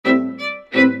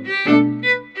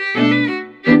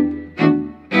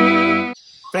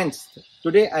Friends,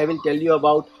 today I will tell you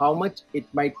about how much it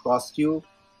might cost you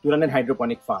to run a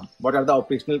hydroponic farm. What are the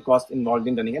operational costs involved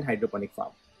in running a hydroponic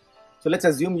farm? So let's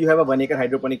assume you have a 1 acre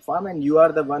hydroponic farm and you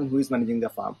are the one who is managing the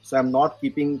farm. So I'm not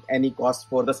keeping any cost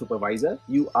for the supervisor.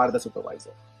 You are the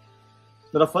supervisor.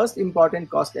 Now the first important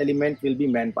cost element will be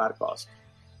manpower cost.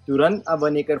 To run a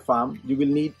 1 acre farm, you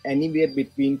will need anywhere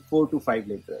between 4 to 5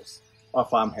 laborers or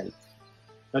farm help.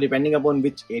 Now, depending upon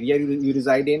which area you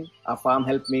reside in, a farm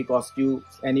help may cost you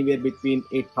anywhere between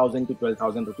 8,000 to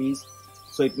 12,000 rupees.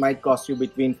 So it might cost you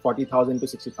between 40,000 to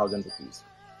 60,000 rupees.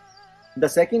 The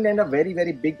second and a very,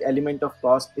 very big element of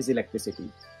cost is electricity.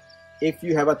 If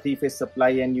you have a 3-phase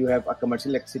supply and you have a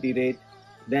commercial electricity rate,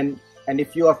 then, and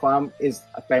if your farm is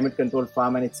a climate controlled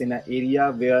farm and it's in an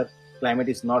area where climate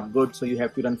is not good, so you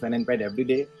have to run fan and pad every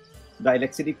day, the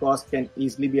electricity cost can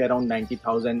easily be around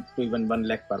 90,000 to even 1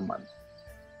 lakh per month.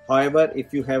 However,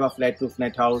 if you have a flat roof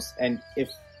net house and if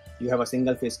you have a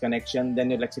single phase connection, then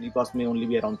your electricity cost may only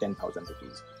be around 10,000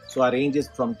 rupees. So our range is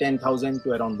from 10,000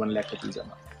 to around 1 lakh rupees a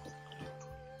month.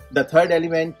 The third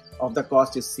element of the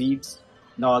cost is seeds.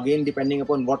 Now again, depending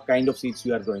upon what kind of seeds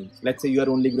you are growing. Let's say you are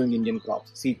only growing Indian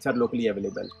crops. Seeds are locally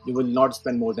available. You will not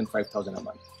spend more than 5,000 a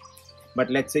month. But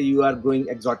let's say you are growing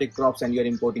exotic crops and you are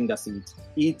importing the seeds.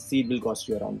 Each seed will cost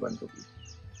you around 1 rupee.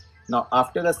 Now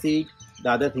after the seed,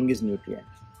 the other thing is nutrient.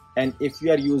 And if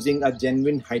you are using a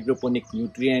genuine hydroponic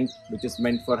nutrient, which is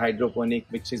meant for hydroponic,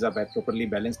 which is a properly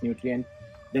balanced nutrient,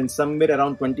 then somewhere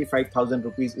around 25,000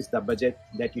 rupees is the budget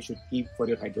that you should keep for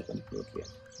your hydroponic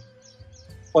nutrient.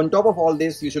 On top of all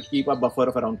this, you should keep a buffer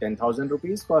of around 10,000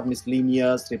 rupees for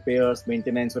miscellaneous, repairs,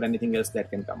 maintenance, or anything else that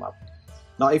can come up.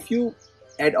 Now, if you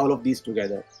add all of these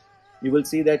together, you will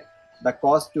see that the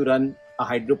cost to run a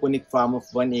hydroponic farm of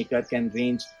 1 acre can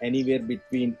range anywhere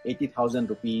between 80,000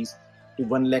 rupees to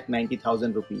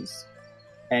 1,90,000 rupees.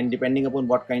 And depending upon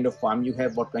what kind of farm you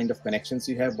have, what kind of connections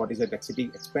you have, what is the electricity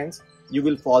expense, you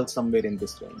will fall somewhere in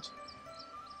this range.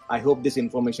 I hope this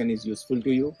information is useful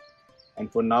to you. And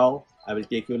for now, I will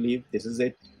take your leave. This is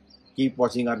it. Keep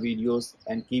watching our videos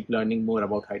and keep learning more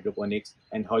about hydroponics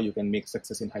and how you can make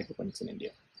success in hydroponics in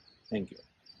India. Thank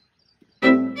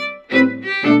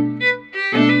you.